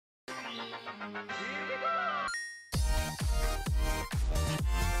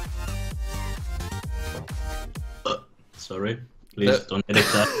Sorry, please don't edit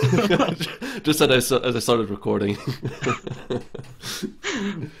that. Just as I started recording.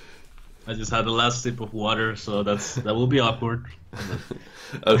 I just had the last sip of water, so that will be awkward.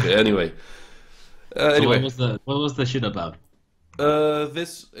 Okay. Anyway. So what was the shit about?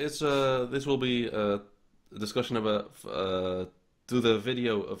 This will be a discussion about to the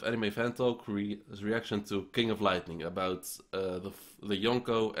video of Animefantalk reaction to KingOfLightening about the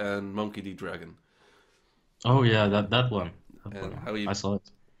Yonko and Monkey D. Dragon. Oh yeah, that one. And how he, I saw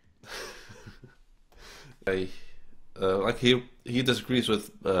it. like he disagrees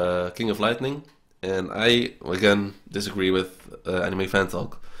with KingOfLightening, and I again disagree with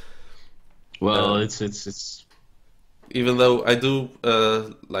Animefantalk. Well, it's even though I do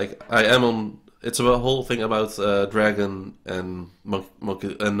like I am on. It's a whole thing about Dragon and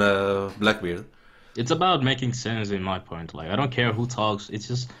Monkey and Blackbeard. It's about making sense in my point. Like I don't care who talks. It's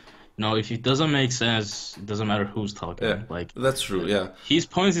just if it doesn't make sense, it doesn't matter who's talking. Yeah, like that's true. Yeah, his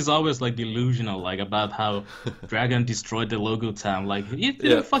points is always like delusional, like about how Dragon destroyed the logo town. Like he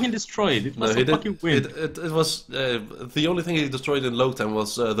didn't fucking destroy it. It was a fucking win. It was the only thing he destroyed in Lowtown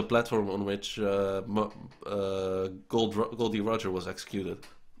was the platform on which Goldie Roger was executed.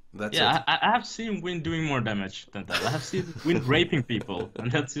 That's it. I have seen Win doing more damage than that. I have seen Win raping people,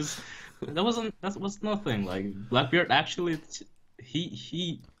 and that was nothing. Like Blackbeard actually,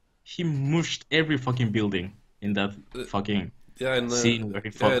 he mushed every fucking building in that fucking scene where he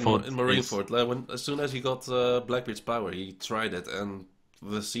fought in Marineford. Like as soon as he got Blackbeard's power, he tried it, and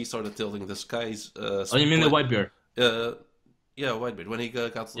the sea started tilting. The skies. Oh, you mean the Whitebeard? Yeah, Whitebeard. When he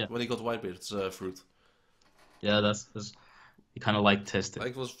got Whitebeard's fruit. Yeah, that's he kind of like tested.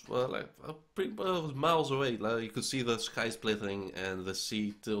 Like it was it was miles away. Like you could see the sky splitting and the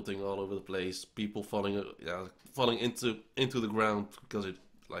sea tilting all over the place. People falling into the ground because it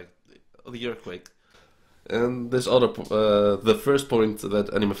the earthquake. And this other the first point that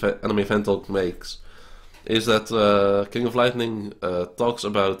Animefantalk makes is that KingOfLightening talks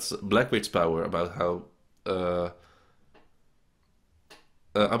about Blackbeard's power, about how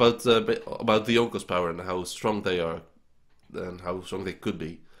about the Yonko's power and how strong they are and how strong they could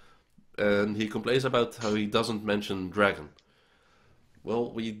be, and he complains about how he doesn't mention Dragon.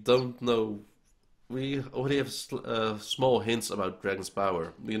 Well, we don't know. We already have small hints about Dragon's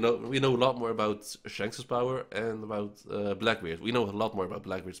power. We know a lot more about Shanks' power and about Blackbeard. We know a lot more about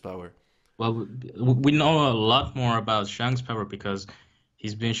Blackbeard's power. Well, we know a lot more about Shanks' power because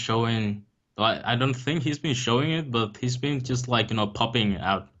he's been showing. I don't think he's been showing it, but he's been just popping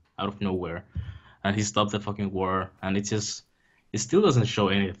out of nowhere, and he stopped the fucking war, and it still doesn't show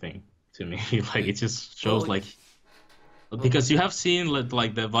anything to me. Like it just shows because you have seen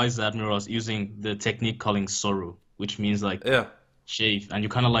like the vice admirals using the technique calling Soru, which means shave, and you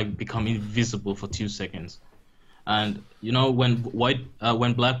kind of become invisible for 2 seconds. And when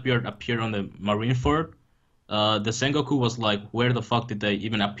Blackbeard appeared on the Marineford, the Sengoku was like, where the fuck did they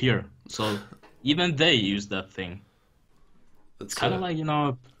even appear? So even they used that thing. It's kind of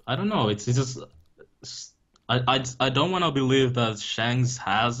I don't know. It's just I don't want to believe that Shanks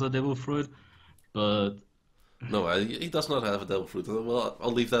has a devil fruit, but. No, he does not have a devil fruit. Well,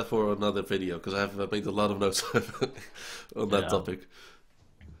 I'll leave that for another video because I have made a lot of notes on that topic.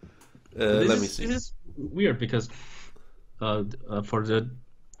 Let me see. This is weird because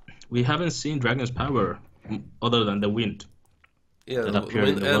we haven't seen Dragon's power other than the wind. Yeah, the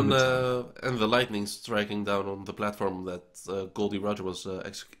wind and the lightning striking down on the platform that Goldie Roger was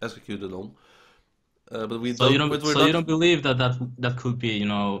executed on. But we so don't. You don't believe that could be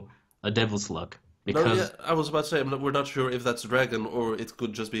a devil's luck. Because... No, yeah, I was about to say we're not sure if that's Dragon or it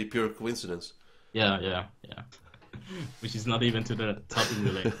could just be pure coincidence. Yeah. Which is not even to the topic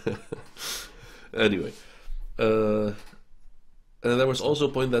related. Anyway, and there was also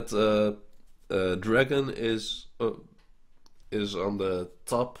a point that Dragon is on the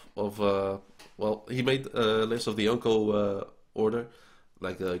top of he made a list of the Yonko order,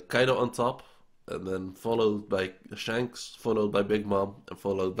 like Kaido on top, and then followed by Shanks, followed by Big Mom, and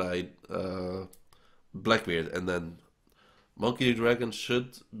followed by Blackbeard, and then Monkey D. Dragon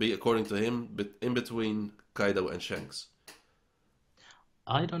should be, according to him, in between Kaido and Shanks.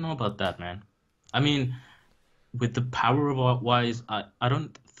 I don't know about that, man. I mean, with the power wise, I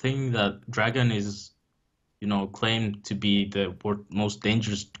don't think that Dragon is, claimed to be the most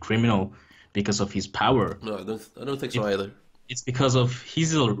dangerous criminal because of his power. No, I don't think so either. It's because of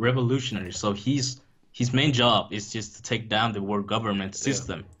he's a revolutionary, so his main job is just to take down the world government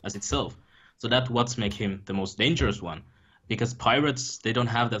system as itself. So that's what's make him the most dangerous one, because pirates, they don't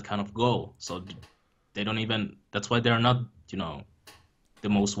have that kind of goal, so they don't even. That's why they're not, the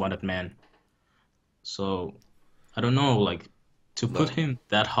most wanted man. So I don't know, like to put No. him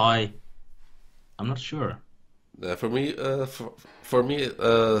that high, I'm not sure. For me,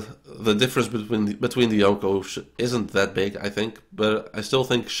 the difference between the Yonko isn't that big, I think. But I still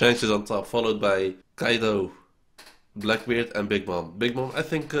think Shanks is on top, followed by Kaido, Blackbeard, and Big Mom. Big Mom, I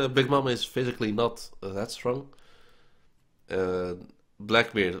think Big Mom is physically not that strong. Uh,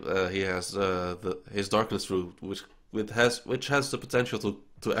 Blackbeard, he has his Darkness Root, which has the potential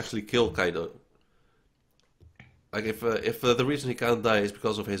to actually kill Kaido. Like if the reason he can't die is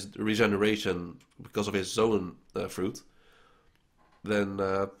because of his regeneration, because of his zone fruit, then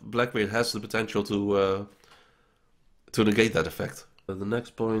Blackbeard has the potential to negate that effect. The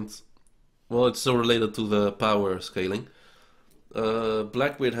next point, well, it's still related to the power scaling.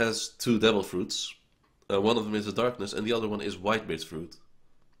 Blackbeard has two devil fruits. One of them is the darkness, and the other one is Whitebeard's fruit.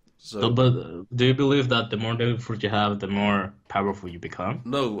 So, So but do you believe that the more devil fruit you have, the more powerful you become?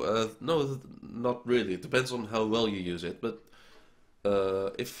 no, not really. It depends on how well you use it. But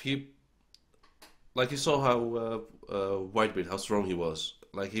if he, like you saw how Whitebeard, how strong he was.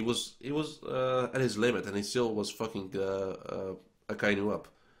 Like he was at his limit, and he still was fucking Akainu up.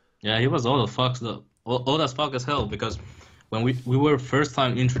 Yeah, he was old as fuck as hell because when we were first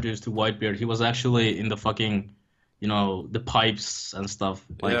time introduced to Whitebeard, he was actually in the fucking, the pipes and stuff.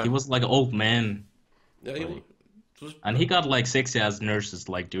 Like he Yeah, was like an old man, yeah. like, It was, and he got like sexy ass nurses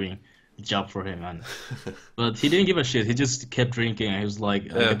like doing the job for him, and but he didn't give a shit. He just kept drinking, and he was like,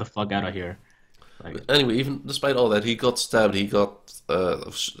 yeah. "Get the fuck out of here!" Like, Anyway, even despite all that, he got stabbed. He got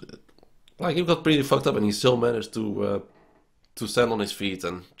pretty fucked up, and he still managed to stand on his feet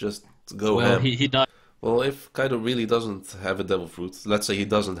and just go well, ham. he died. Well, if Kaido really doesn't have a devil fruit, let's say he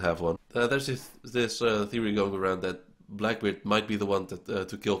doesn't have one, there's this theory going around that Blackbeard might be the one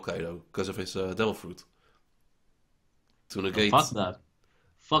to kill Kaido because of his devil fruit to negate. Fuck that.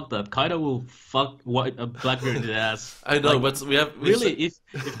 Fuck that. Kaido will fuck Blackbeard in the ass. I know, Like, but we really, said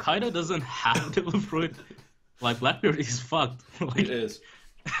if Kaido doesn't have devil fruit, like Blackbeard is fucked. it Like, is.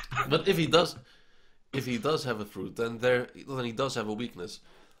 But if he does have a fruit, then he does have a weakness.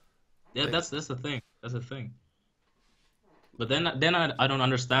 yeah, Like, that's the thing. That's the thing. But then I don't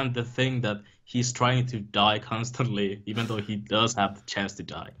understand the thing that he's trying to die constantly, even though he does have the chance to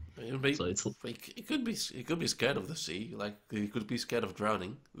die. So it's he could be scared of the sea, like he could be scared of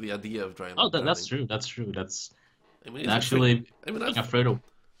drowning. The idea of oh, that's drowning. true. That's true. That's I mean, actually I mean, being afraid of.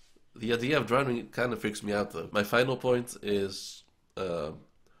 the idea of drowning kind of freaks me out though. My final point is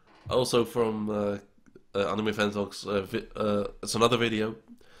also from Animefantalk's. It's another video,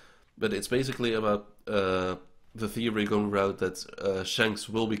 but it's basically about the theory going around that Shanks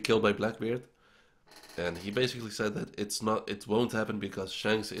will be killed by Blackbeard, and he basically said that it won't happen because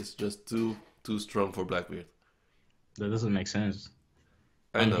Shanks is just too strong for Blackbeard. That doesn't make sense.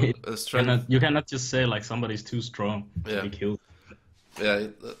 I I know, mean, strength. you cannot just say like somebody's too strong to Yeah, be killed. yeah.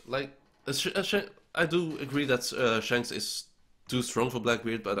 I do agree that Shanks is too strong for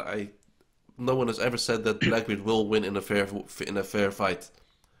Blackbeard, but no one has ever said that Blackbeard will win in a fair fight.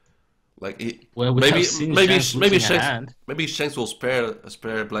 Like Well, we have maybe seen maybe Shanks maybe losing a Shanks hand. maybe Shanks will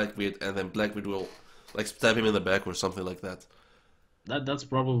spare Blackbeard, and then Blackbeard will like stab him in the back or something like that. That's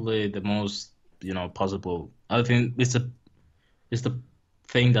probably the most, possible. I think it's the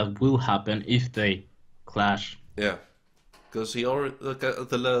thing that will happen if they clash. Yeah, because he already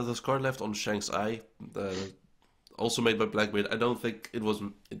the scar left on Shanks' eye, uh, also made by Blackbeard. I don't think it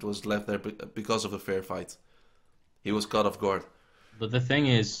was left there because of a fair fight. He was caught off guard. But the thing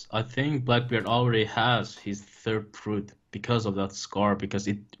is, I think Blackbeard already has his third fruit because of that scar, because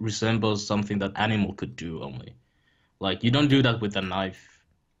it resembles something that animal could do only. Like you don't do that with a knife.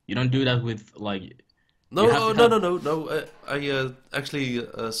 You don't do that with like you No, have oh, to no, have no, no, no. I actually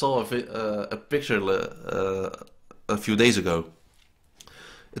saw a picture a few days ago.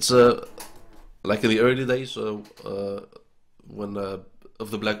 It's like in the early days when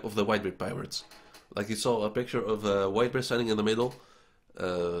of the Whitebeard pirates. Like you saw a picture of Whitebeard standing in the middle,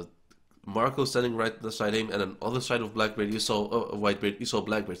 uh, Marco standing right beside him, and on the other side of Blackbeard you saw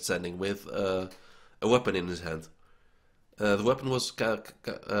Blackbeard standing with a weapon in his hand. The weapon was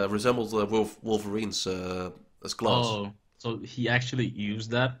resembled Wolverine's as claws. oh, so he actually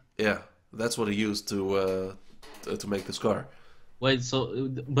used that. Yeah, that's what he used to make the scar. Wait, so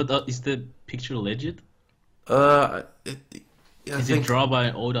but is the picture legit? It, yeah, I Is it think drawn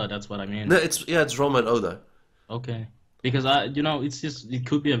by Oda? That's what I mean. no, it's Roman Oda. Okay, because it's just it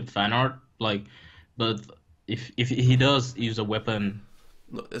could be a fan art, like, but if he does use a weapon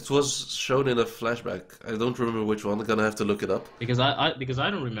No, it was shown in a flashback. I don't remember which one. I'm gonna have to look it up. Because I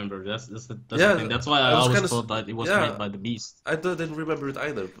don't remember. That's the thing. Yeah, That's why I I was always kind of thought that it was made yeah. by the Beast. Didn't remember it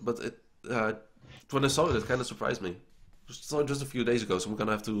either, but when I saw it, it kind of surprised me. Just a few days ago, so I'm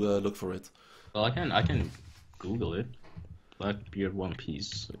gonna have to look for it. Well, I can Google it. Blackbeard One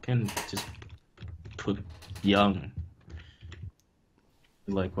Piece. I can just put young.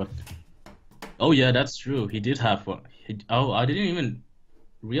 Like what? Oh yeah, that's true. He did have one. Oh, I didn't even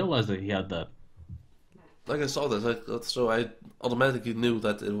realize that he had that. Like I saw that, so I automatically knew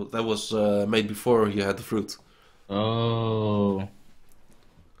that that was made before he had the fruit. Oh,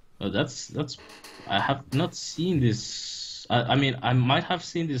 that's. I have not seen this. I mean, I might have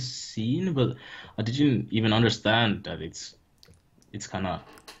seen this scene, but I didn't even understand that it's kind of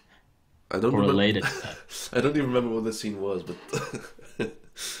I don't remember. correlated to that. I don't even remember what the scene was, but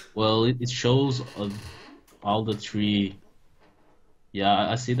Well, it shows all the three. Yeah,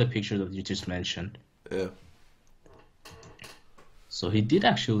 I see the picture that you just mentioned. yeah. So he did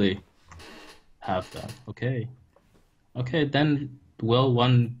actually have that. Okay. Okay, then, well,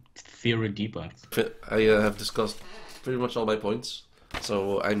 one theory debunked. I have discussed pretty much all my points,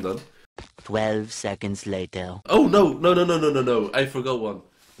 so I'm done. 12 seconds later. Oh no! I forgot one.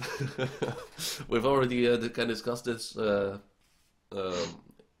 We've already kind of discussed this in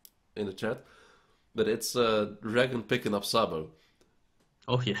the chat, but it's Dragon picking up Sabo.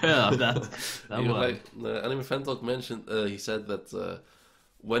 Oh yeah, that You know, one. like Animefantalk mentioned, he said that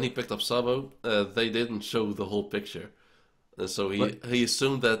when he picked up Sabo, they didn't show the whole picture, and so he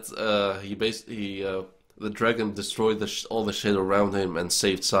assumed that the dragon destroyed all the shit around him and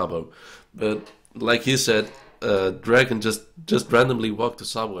saved Sabo, but like he said, dragon just randomly walked to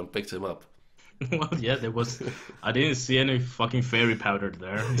Sabo and picked him up. Well, yeah, there was. I didn't see any fucking fairy powder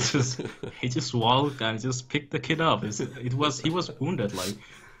there. It's just he just walked and just picked the kid up. He was wounded. Like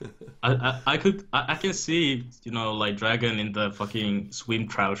I can see, you know, like Dragon in the fucking swim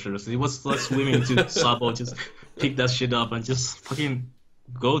trousers. He was like swimming to Sabo, just pick that shit up and just fucking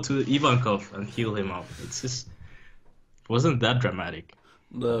go to Ivankov and heal him up. It's just wasn't that dramatic.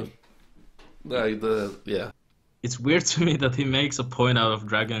 No, yeah. It's weird to me that he makes a point out of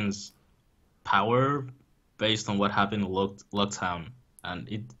Dragon's power based on what happened in Locktown, and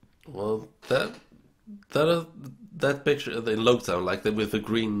it. Well, that picture in Loketown, like with the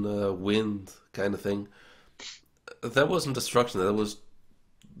green wind kind of thing, that wasn't destruction. That was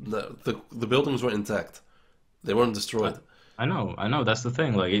the buildings were intact. They weren't destroyed. I know. That's the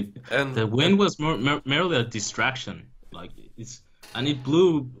thing. Like And the wind was merely a distraction. Like it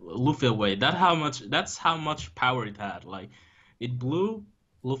blew Luffy away. That's how much power it had. Like it blew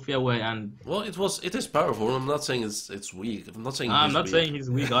Luffy away, and well, it is powerful. I'm not saying it's weak. I'm not saying I'm not weak. saying he's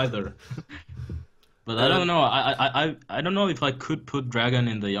weak either. But I don't know. I don't know if I could put Dragon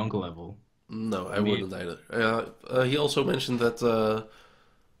in the young level. No, I mean- wouldn't either. He also mentioned that,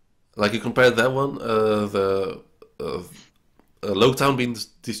 like, he compared that one, the Loketown being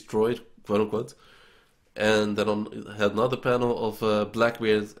destroyed, quote unquote, and then had another panel of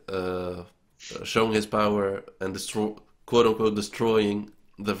Blackbeard showing his power and quote unquote destroying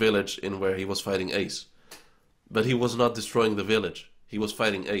the village in where he was fighting Ace. But he was not destroying the village. He was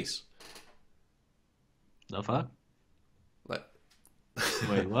fighting Ace. The fuck? Like,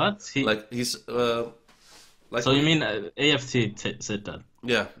 Wait, what? like he's like. So you mean AFT said that?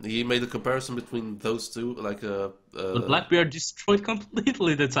 Yeah, he made a comparison between those two, like But Blackbeard destroyed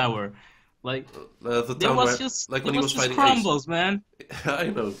completely the tower. Like the there town was where, just like it when he was was just fighting crumbles, man. Ace.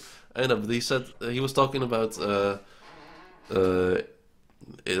 I know, but he said he was talking about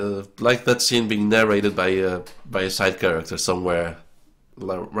like that scene being narrated by a side character somewhere,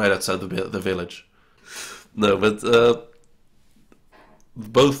 right outside the village. No, but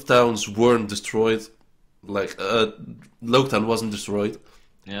both towns weren't destroyed. Like Loketown wasn't destroyed.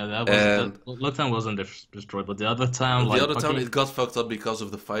 Yeah, that And- was Lockdown wasn't destroyed, but the other town, The like other town, fucking- it got fucked up because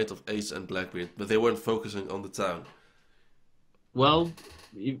of the fight of Ace and Blackbeard, but they weren't focusing on the town. Well,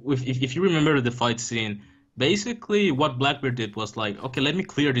 if you remember the fight scene, basically what Blackbeard did was like, okay, let me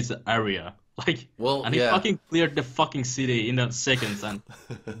clear this area. Like, Well, and he yeah. fucking cleared the fucking city in a second, and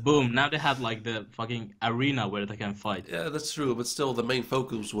boom, now they have like the fucking arena where they can fight. Yeah, that's true, but still the main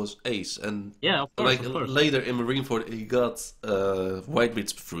focus was Ace, and Yeah, of course, like of course. later in Marineford he got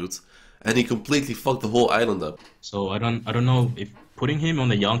Whitebeard's fruit, and he completely fucked the whole island up. So I don't know if putting him on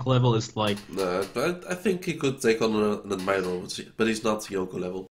the young level is like But I think he could take on an admiral, but he's not Yoko level.